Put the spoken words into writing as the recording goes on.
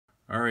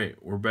Alright,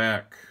 we're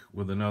back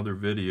with another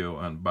video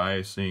on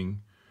biasing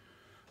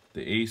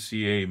the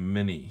ACA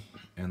Mini.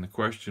 And the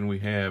question we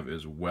have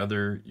is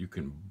whether you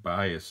can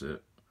bias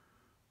it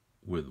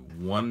with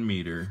 1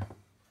 meter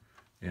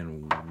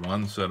and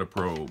one set of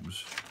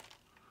probes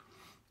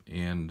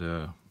and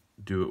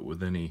do it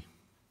with any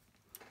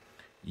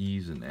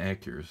ease and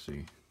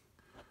accuracy.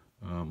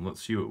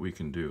 Let's see what we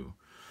can do.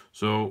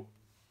 So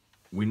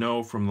we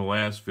know from the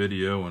last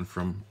video and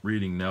from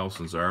reading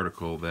Nelson's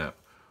article that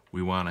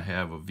we want to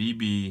have a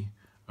VB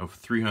of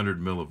 300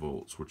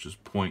 millivolts, which is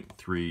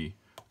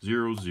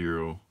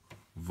 0.300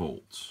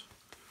 volts.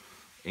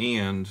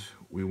 And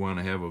we want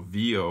to have a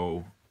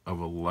VO of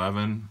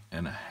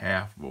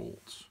 11.5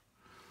 volts.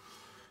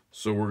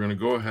 So we're going to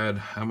go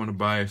ahead, I'm going to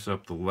bias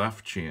up the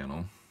left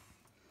channel.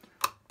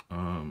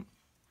 We're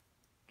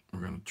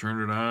going to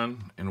turn it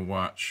on and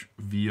watch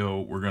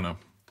VO. We're going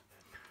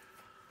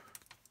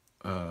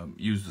to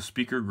use the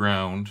speaker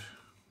ground,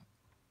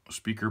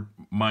 speaker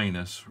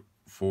minus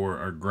for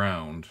our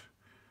ground,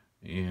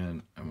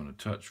 and I'm going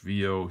to touch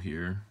VO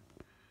here,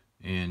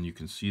 and you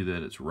can see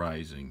that it's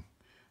rising,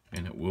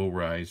 and it will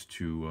rise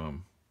to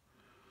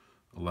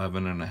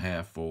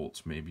 11.5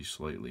 volts, maybe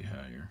slightly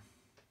higher.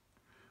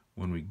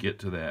 When we get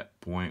to that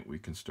point, we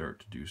can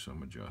start to do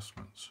some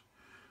adjustments.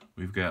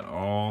 We've got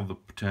all the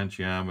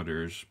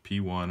potentiometers,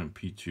 P1 and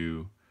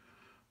P2,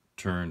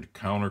 turned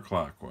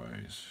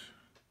counterclockwise,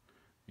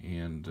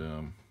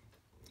 and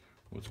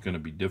what's going to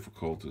be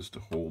difficult is to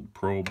hold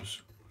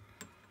probes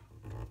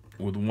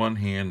with one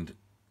hand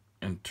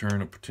and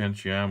turn a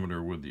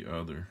potentiometer with the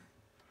other.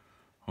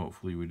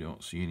 Hopefully we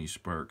don't see any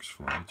sparks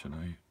fly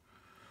tonight.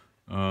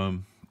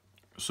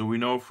 So we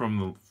know from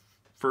the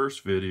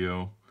first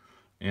video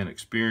and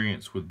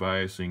experience with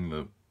biasing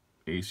the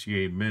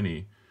ACA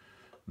Mini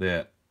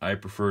that I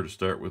prefer to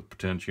start with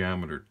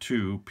potentiometer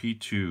 2,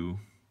 P2,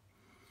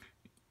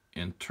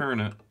 and turn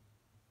it.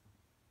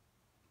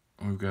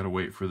 We've got to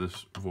wait for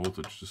this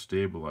voltage to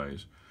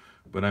stabilize,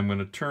 but I'm going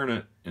to turn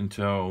it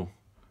until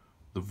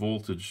the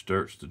voltage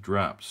starts to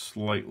drop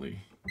slightly.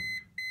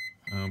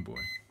 Oh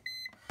boy.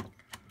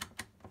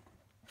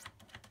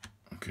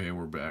 Okay,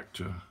 we're back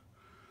to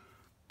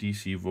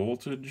DC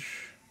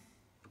voltage,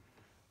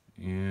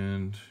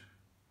 and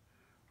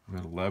we're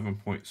at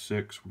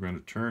 11.6. We're going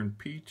to turn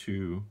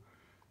P2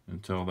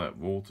 until that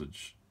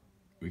voltage,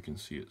 we can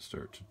see it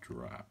start to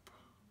drop.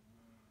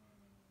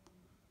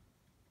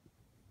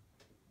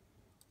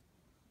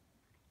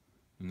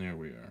 And there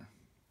we are.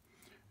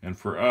 And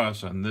for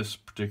us, on this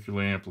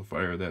particular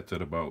amplifier, that's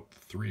at about the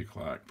 3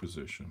 o'clock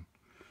position.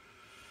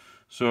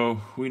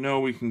 So we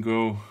know we can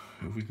go,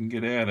 if we can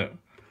get at it,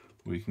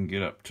 we can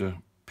get up to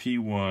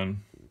P1,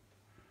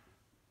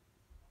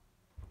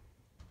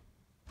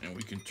 and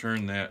we can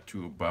turn that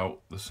to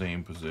about the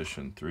same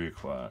position, 3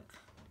 o'clock.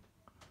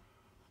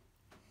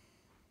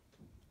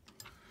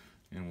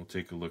 And we'll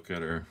take a look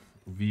at our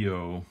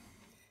VO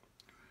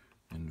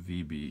and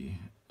VB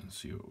and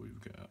see what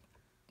we've got.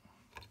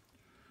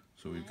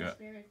 So we've got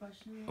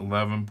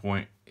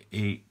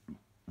 11.8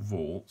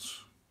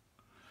 volts,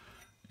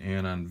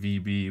 and on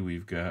VB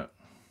we've got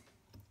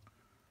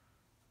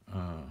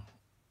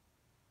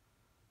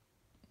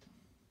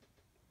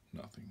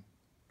nothing.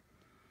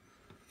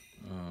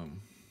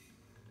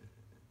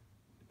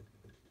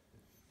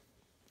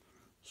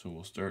 So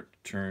we'll start to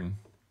turn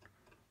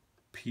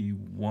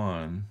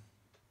P1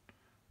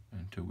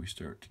 until we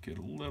start to get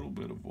a little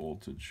bit of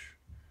voltage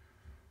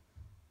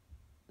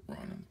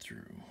running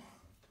through.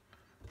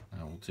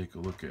 Now we'll take a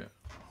look at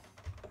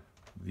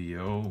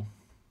VO,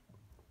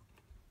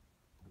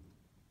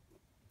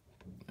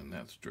 and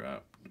that's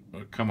dropped,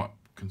 come up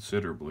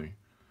considerably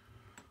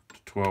to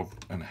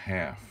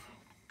 12.5.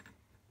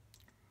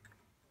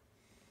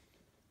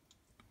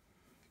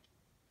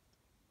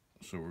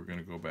 So we're going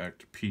to go back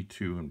to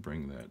P2 and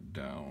bring that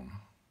down,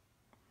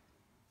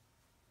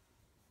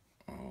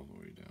 all the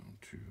way down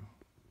to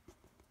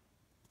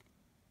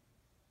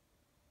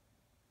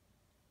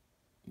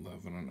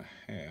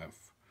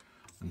 11.5.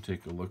 And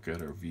take a look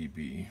at our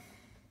VB.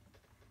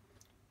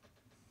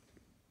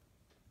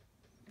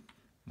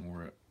 And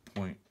we're at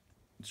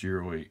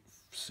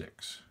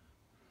 0.086.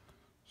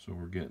 So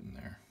we're getting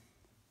there.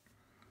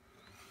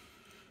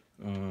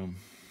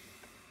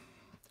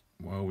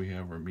 While we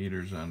have our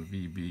meters on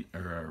VB,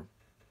 or our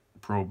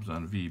probes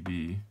on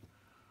VB,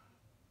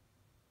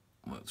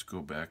 let's go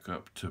back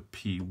up to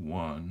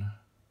P1.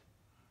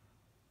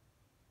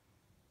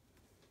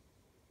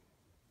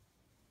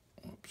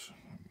 Oops, I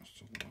must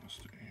have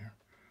lost it here.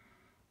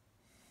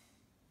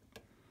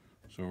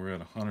 So we're at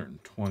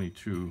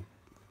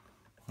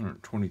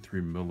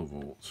 123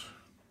 millivolts.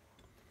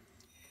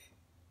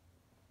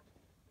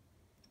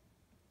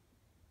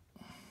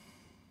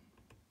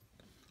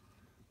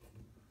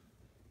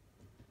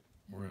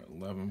 We're at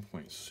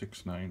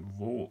 11.69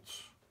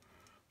 volts.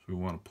 So we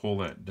want to pull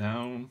that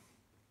down,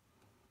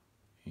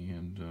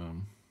 and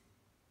I'm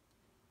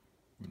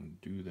going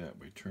to do that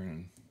by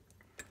turning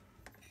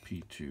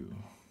P2.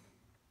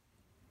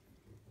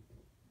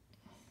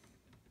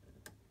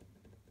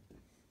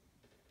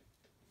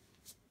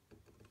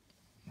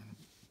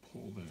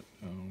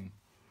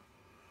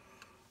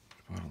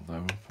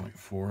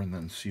 174 and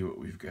then see what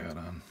we've got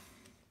on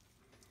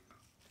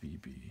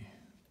VB.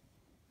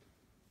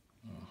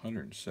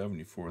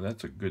 174,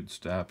 that's a good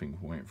stopping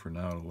point for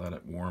now to let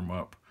it warm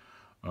up.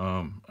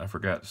 I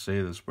forgot to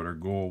say this, but our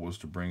goal was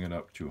to bring it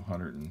up to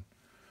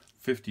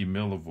 150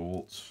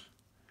 millivolts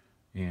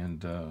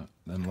and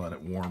then let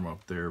it warm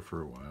up there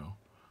for a while.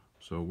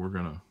 So we're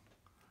going to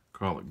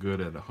call it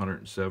good at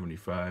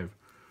 175.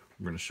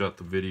 We're going to shut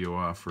the video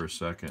off for a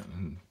second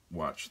and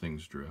watch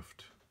things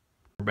drift.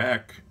 We're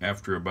back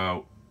after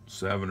about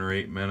 7 or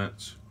 8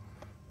 minutes,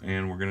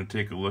 and we're going to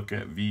take a look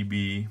at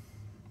VB,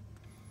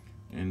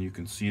 and you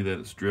can see that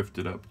it's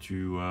drifted up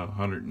to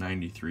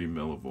 193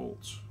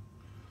 millivolts.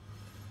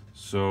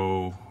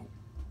 So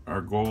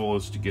our goal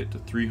is to get to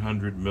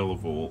 300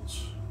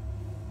 millivolts,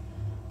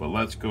 but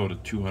let's go to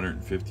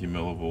 250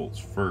 millivolts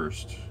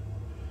first,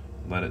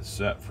 let it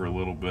set for a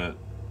little bit,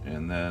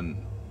 and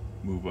then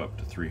move up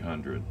to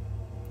 300.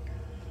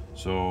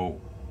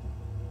 So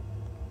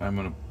I'm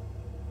going to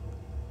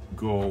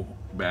go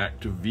back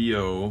to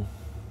VO,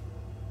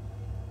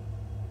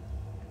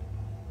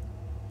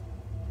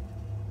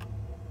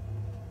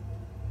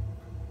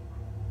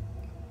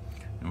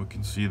 and we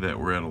can see that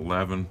we're at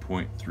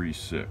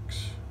 11.36.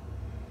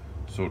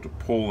 So to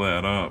pull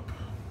that up,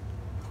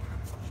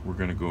 we're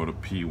going to go to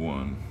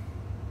P1.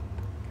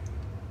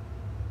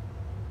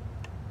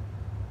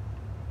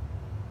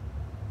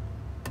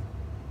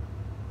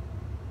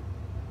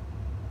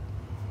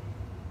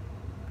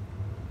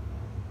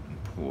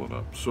 And pull it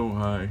up so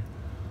high,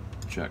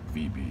 check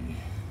VB.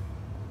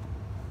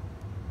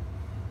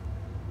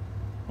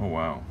 Oh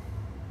wow,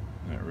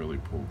 that really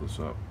pulled this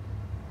up.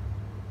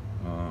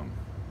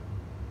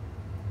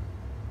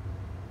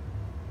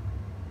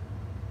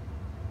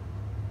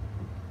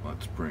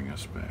 Let's bring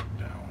us back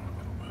down a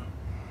little bit.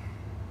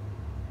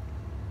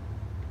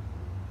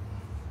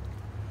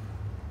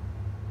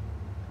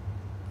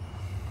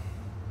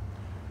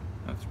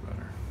 That's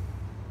better.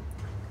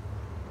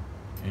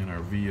 And our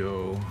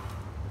VO,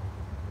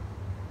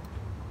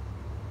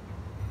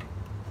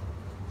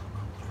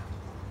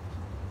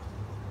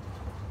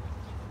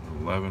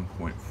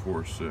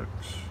 $11.46.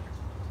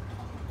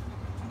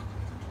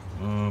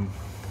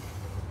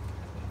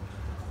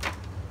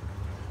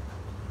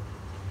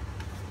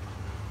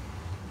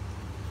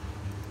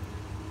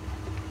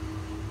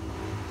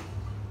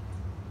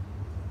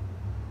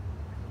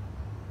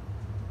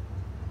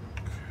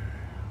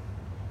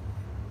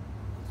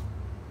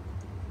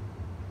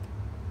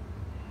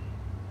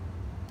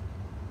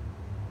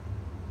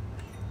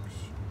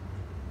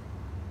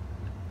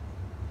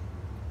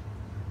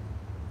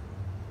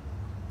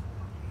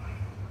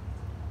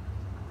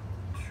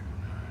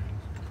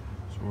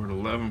 We're at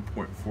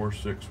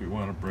 11.46. We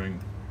want to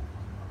bring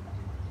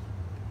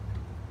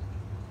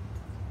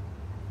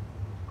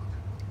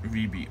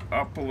VB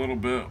up a little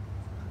bit.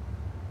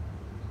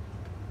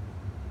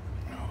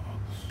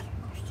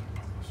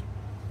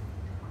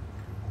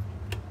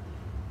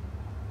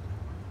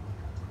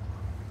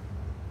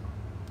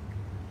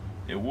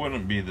 It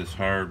wouldn't be this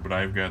hard, but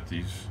I've got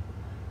these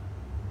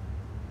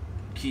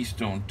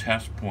keystone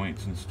test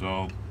points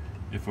installed.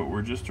 If it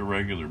were just a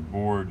regular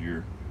board,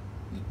 the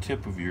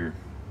tip of your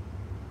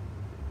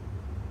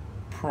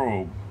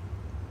probe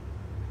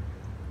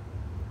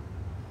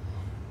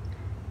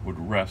would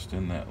rest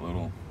in that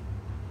little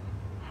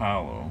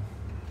hollow,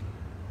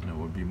 and it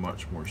would be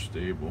much more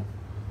stable.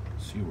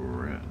 Let's see where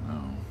we're at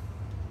now.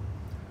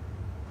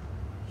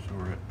 So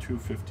we're at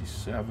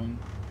 257,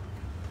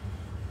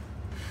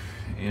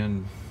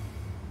 and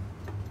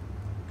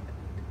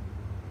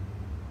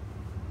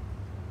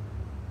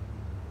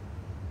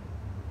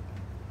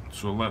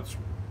so let's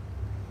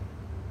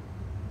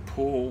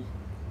pull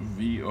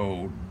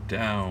VO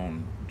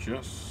down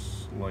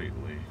just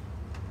slightly.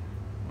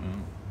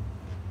 Well,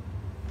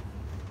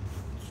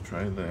 let's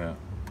try that.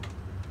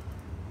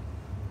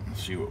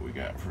 Let's see what we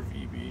got for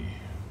VB.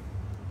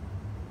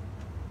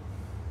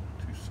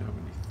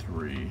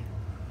 273.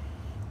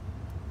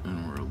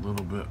 And we're a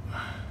little bit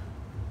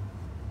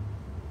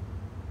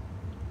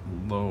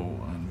low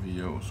on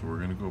VO, so we're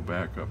going to go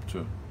back up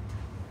to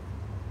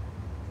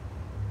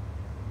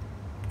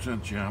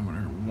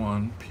potentiometer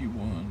 1,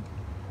 P1.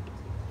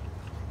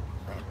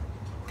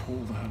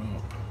 Pull that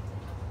up.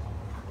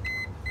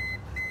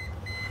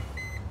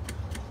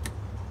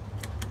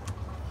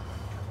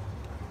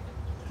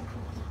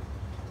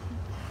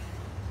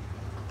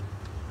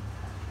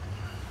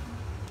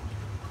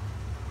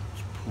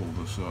 Let's pull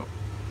this up.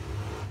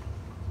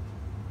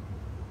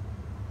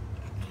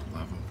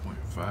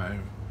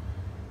 11.5,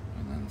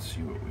 and then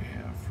see what we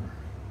have for.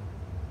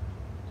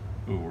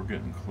 Oh, we're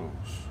getting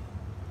close.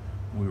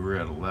 We were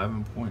at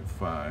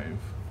 11.5,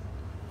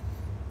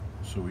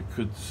 so we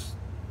could.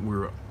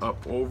 We're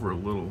up over a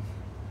little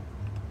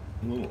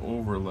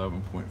over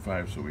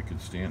 11.5, so we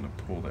could stand to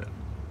pull that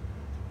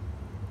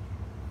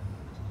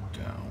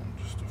down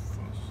just a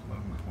fuzz.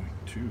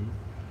 11.2.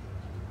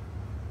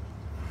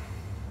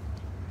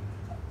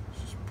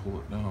 Let's just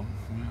pull it down.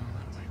 Well,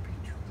 that might be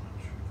too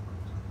much.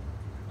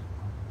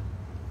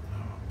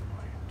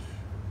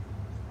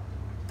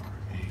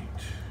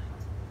 11.8.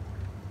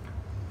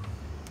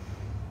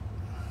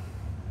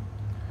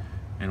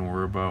 and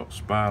we're about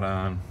spot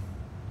on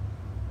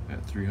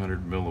at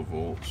 300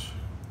 millivolts.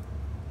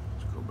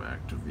 Let's go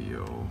back to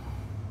VO.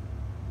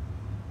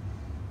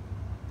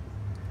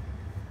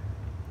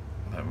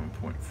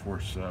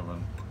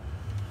 11.47.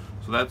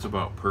 So that's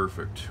about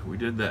perfect. We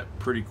did that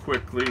pretty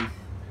quickly,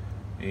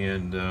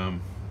 and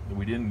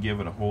we didn't give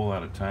it a whole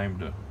lot of time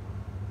to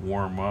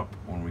warm up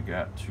when we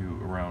got to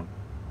around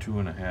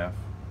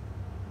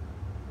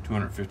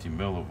 250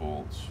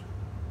 millivolts.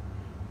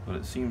 But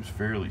it seems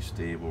fairly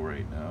stable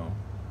right now.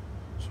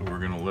 So we're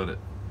going to let it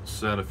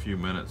set a few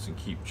minutes and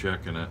keep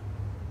checking it.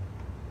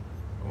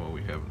 Well,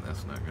 we haven't.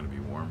 That's not going to be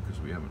warm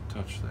because we haven't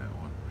touched that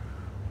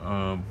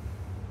one.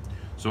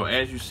 So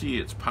as you see,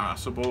 it's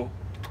possible.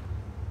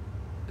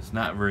 It's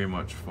not very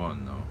much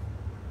fun though.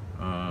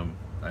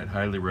 I'd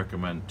highly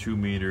recommend 2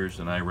 meters,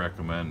 and I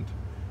recommend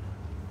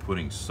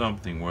putting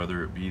something,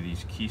 whether it be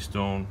these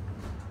Keystone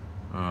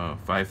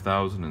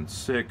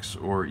 5006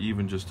 or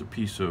even just a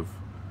piece of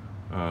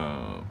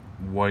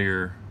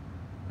wire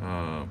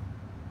or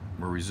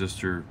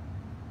resistor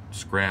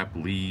scrap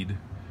lead,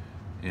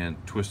 and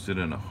twist it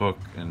in a hook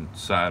and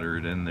solder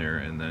it in there,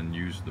 and then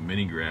use the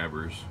mini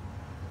grabbers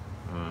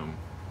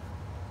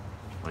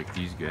like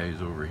these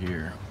guys over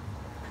here.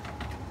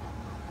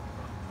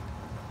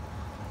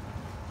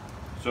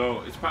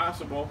 So it's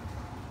possible,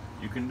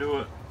 you can do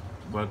it,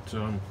 but it's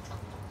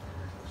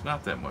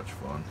not that much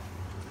fun.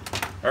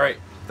 Alright,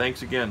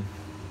 thanks again.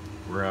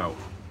 We're out.